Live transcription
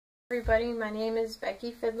Everybody, my name is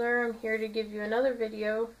Becky Fiddler. I'm here to give you another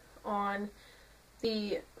video on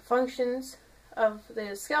the functions of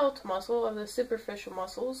the skeletal muscle, of the superficial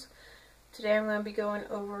muscles. Today I'm going to be going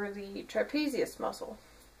over the trapezius muscle.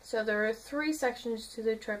 So there are three sections to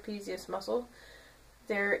the trapezius muscle.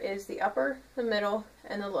 There is the upper, the middle,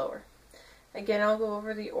 and the lower. Again, I'll go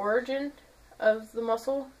over the origin of the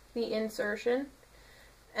muscle, the insertion,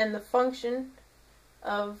 and the function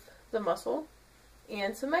of the muscle,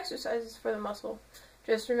 and some exercises for the muscle.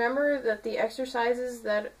 Just remember that the exercises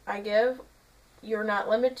that I give, you're not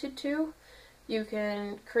limited to. You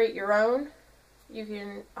can create your own. You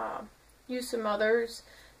can use some others.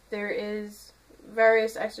 There is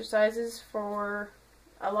various exercises for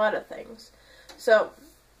a lot of things. So,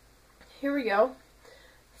 here we go.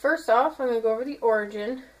 First off, I'm going to go over the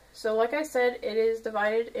origin. So like I said, it is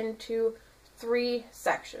divided into three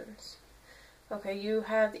sections. Okay, you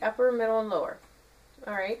have the upper, middle, and lower.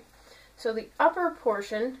 Alright, so the upper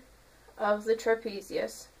portion of the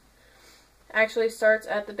trapezius actually starts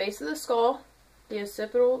at the base of the skull, the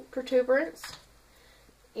occipital protuberance,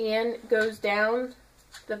 and goes down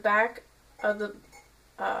the back of the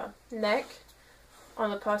neck on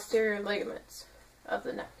the posterior ligaments of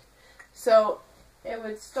the neck. So it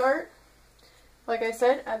would start, like I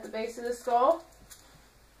said, at the base of the skull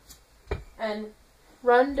and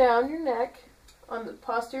run down your neck on the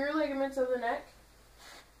posterior ligaments of the neck.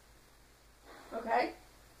 Okay?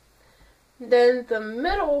 Then the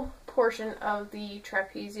middle portion of the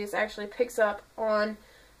trapezius actually picks up on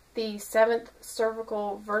the 7th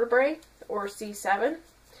cervical vertebrae, or C7,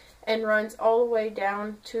 and runs all the way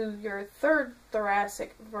down to your 3rd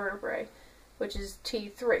thoracic vertebrae, which is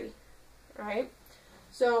T3. Right?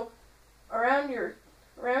 So around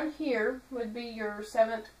here would be your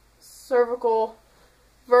 7th cervical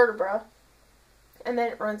vertebra, and then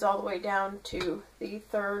it runs all the way down to the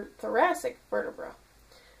 3rd thoracic vertebra.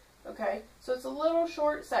 Okay, so it's a little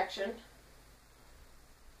short section.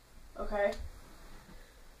 Okay,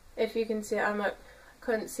 if you can see,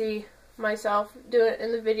 couldn't see myself do it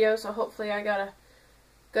in the video, so hopefully I got a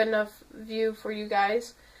good enough view for you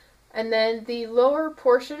guys. And then the lower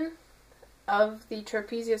portion of the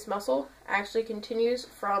trapezius muscle actually continues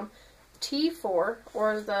from T4,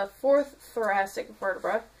 or the 4th thoracic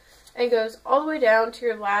vertebra, and goes all the way down to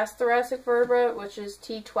your last thoracic vertebra, which is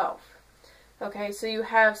T12. Okay, so you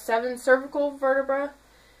have 7 cervical vertebrae,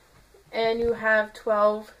 and you have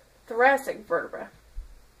 12 thoracic vertebrae.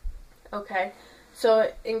 Okay, so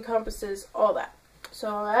it encompasses all that.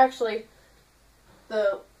 So actually,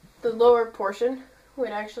 the lower portion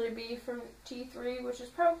would actually be from T3, which is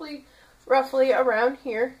probably roughly around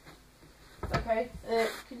here. Okay, and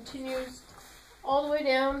it continues all the way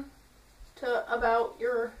down to about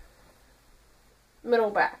your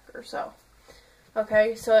middle back or so.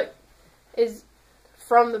 Okay, so it is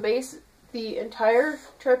from the base, the entire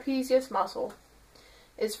trapezius muscle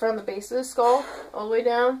is from the base of the skull all the way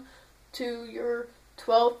down to your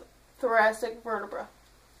 12th thoracic vertebra.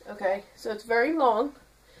 Okay, so it's very long,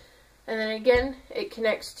 and then again it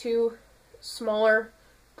connects to smaller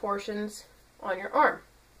portions on your arm.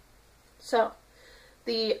 So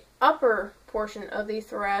the upper portion of the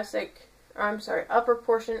upper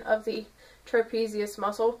portion of the trapezius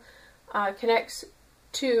muscle connects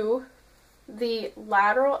to the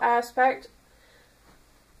lateral aspect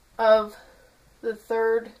of the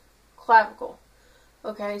 3rd clavicle.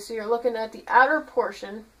 Okay, so you're looking at the outer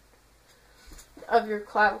portion of your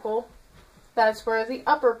clavicle. That's where the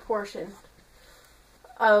upper portion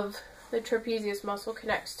of the trapezius muscle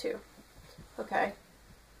connects to. Okay,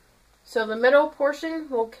 so the middle portion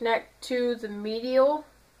will connect to the medial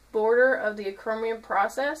border of the acromion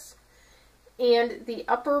process and the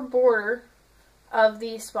upper border of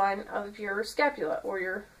the spine of your scapula, or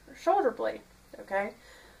your shoulder blade. Okay,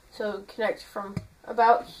 so connect from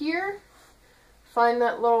about here, find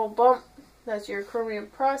that little bump, that's your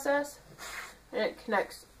acromion process, and it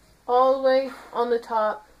connects all the way on the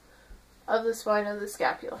top of the spine of the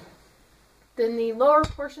scapula. Then the lower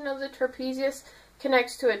portion of the trapezius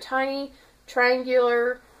connects to a tiny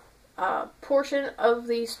triangular portion of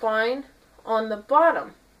the spine on the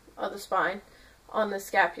bottom of the spine on the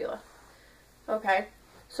scapula. Okay,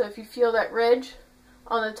 so if you feel that ridge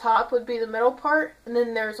on the top would be the middle part, and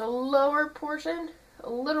then there's a lower portion, a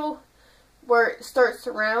little, where it starts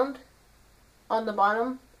to round on the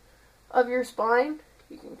bottom of your spine.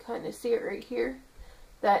 You can kind of see it right here.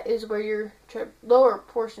 That is where your lower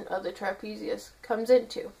portion of the trapezius comes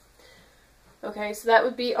into. Okay, so that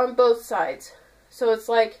would be on both sides. So it's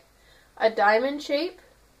like a diamond shape,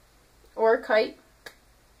 or a kite,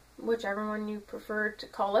 whichever one you prefer to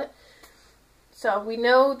call it. So we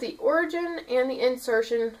know the origin and the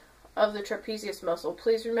insertion of the trapezius muscle.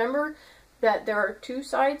 Please remember that there are two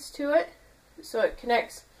sides to it. So it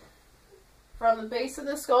connects from the base of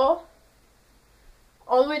the skull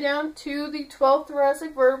all the way down to the 12th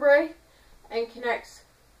thoracic vertebrae and connects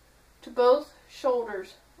to both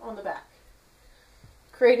shoulders on the back,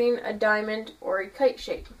 creating a diamond or a kite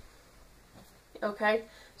shape. Okay,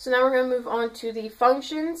 so now we're going to move on to the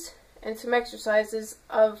functions and some exercises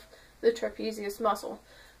of the trapezius muscle.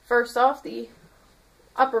 First off, the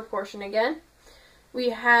upper portion again. We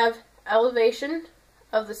have elevation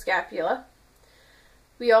of the scapula.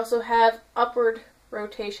 We also have upward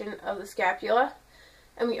rotation of the scapula.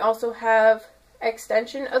 And we also have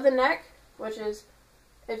extension of the neck, which is,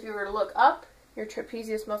 if you were to look up, your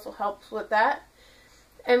trapezius muscle helps with that.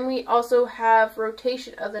 And we also have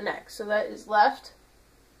rotation of the neck, so that is left.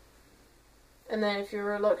 And then if you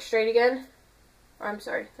were to look straight again, or I'm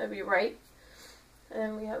sorry, that'd be right. And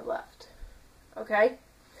then we have left. Okay?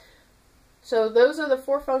 So those are the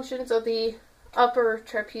four functions of the upper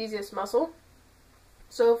trapezius muscle.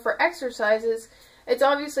 So for exercises, it's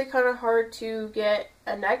obviously kind of hard to get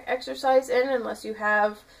a neck exercise in unless you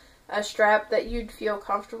have a strap that you'd feel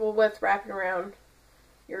comfortable with wrapping around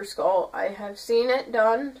your skull. I have seen it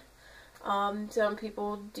done. Some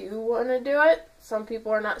people do want to do it. Some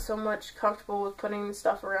people are not so much comfortable with putting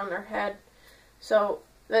stuff around their head. So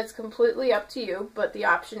that's completely up to you, but the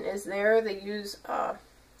option is there. They use a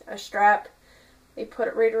strap. They put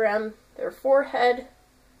it right around their forehead,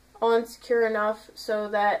 on secure enough so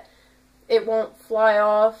that it won't fly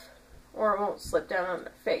off or it won't slip down on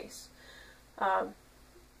their face.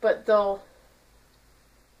 But they'll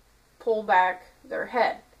pull back their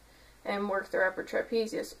head and work their upper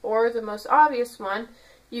trapezius. Or the most obvious one,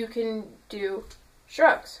 you can do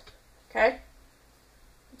shrugs. Okay?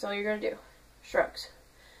 That's all you're going to do. Shrugs.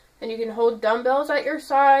 And you can hold dumbbells at your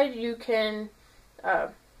side. You can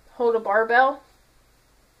hold a barbell.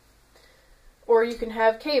 Or you can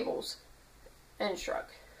have cables and shrug.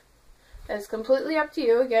 It's completely up to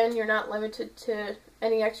you. Again, you're not limited to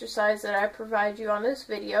any exercise that I provide you on this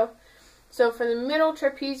video. So for the middle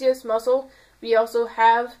trapezius muscle, we also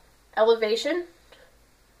have elevation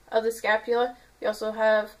of the scapula. We also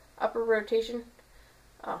have upper rotation.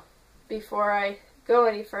 Before I go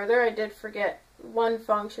any further, I did forget one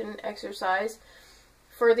function exercise.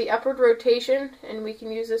 For the upward rotation, and we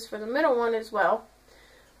can use this for the middle one as well,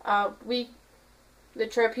 the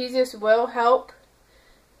trapezius will help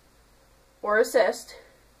or assist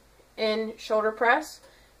in shoulder press,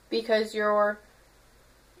 because your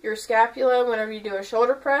scapula, whenever you do a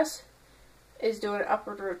shoulder press, is doing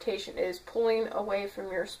upward rotation. It is pulling away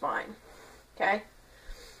from your spine. Okay?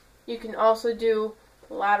 You can also do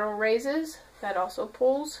lateral raises. That also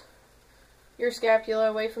pulls your scapula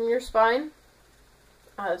away from your spine.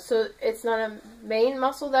 So it's not a main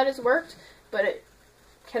muscle that is worked, but it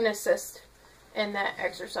can assist in that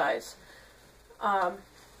exercise.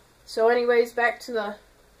 So anyways, back to the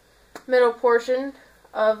middle portion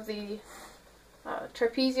of the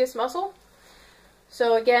trapezius muscle.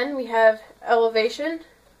 So again, we have elevation,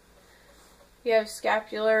 we have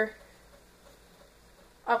scapular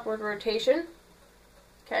upward rotation,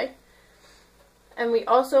 okay? And we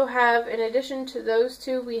also have, in addition to those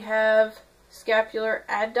two, we have scapular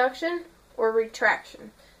adduction or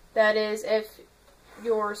retraction. That is, if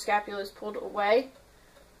your scapula is pulled away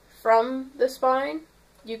from the spine,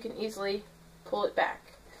 you can easily pull it back.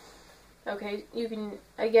 Okay, you can,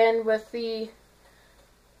 again, with the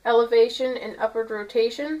elevation and upward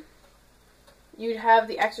rotation, you'd have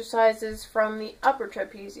the exercises from the upper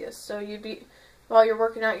trapezius. So you'd be, while you're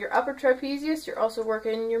working out your upper trapezius, you're also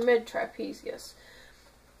working your mid trapezius.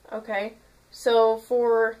 Okay, so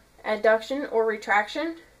for adduction or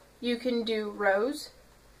retraction, you can do rows.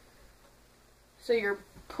 So you're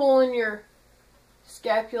pulling your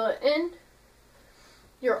scapula in.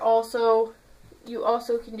 You also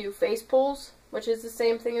can do face pulls, which is the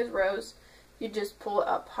same thing as rows. You just pull it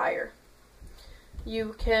up higher.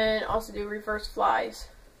 You can also do reverse flies.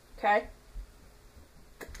 Okay?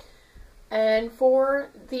 And for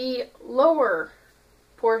the lower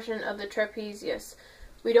portion of the trapezius,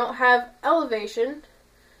 we don't have elevation,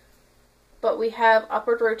 but we have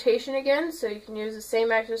upward rotation again, so you can use the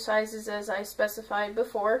same exercises as I specified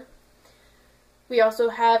before. We also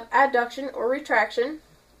have adduction or retraction,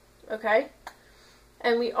 okay?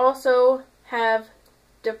 And we also have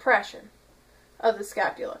depression of the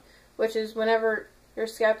scapula, which is whenever your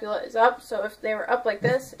scapula is up. So if they were up like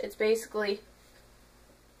this, it's basically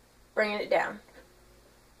bringing it down.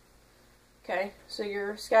 Okay, so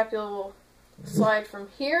your scapula will slide from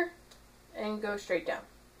here and go straight down.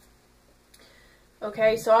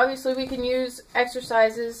 Okay, so obviously we can use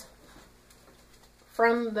exercises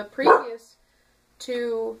from the previous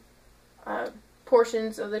two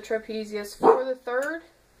portions of the trapezius for the third,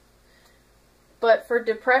 but for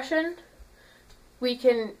depression, we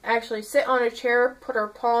can actually sit on a chair, put our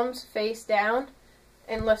palms face down,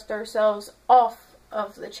 and lift ourselves off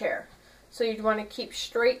of the chair. So you'd want to keep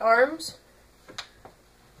straight arms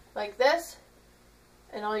like this,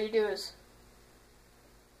 and all you do is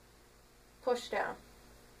push down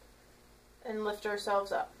and lift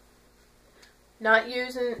ourselves up. Not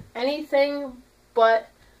using anything but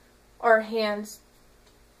our hands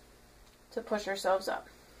to push ourselves up.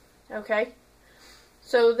 Okay?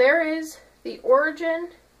 So there is the origin,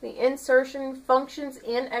 the insertion, functions,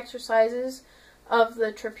 and exercises of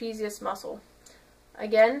the trapezius muscle.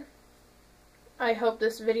 Again, I hope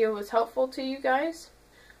this video was helpful to you guys.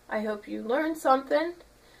 I hope you learned something,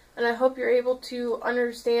 and I hope you're able to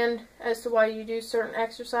understand as to why you do certain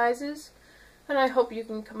exercises, and I hope you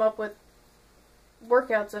can come up with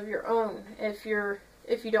workouts of your own if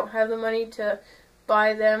you don't have the money to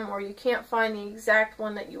buy them or you can't find the exact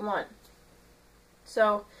one that you want.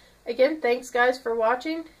 So again, thanks guys for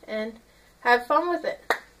watching, and have fun with it.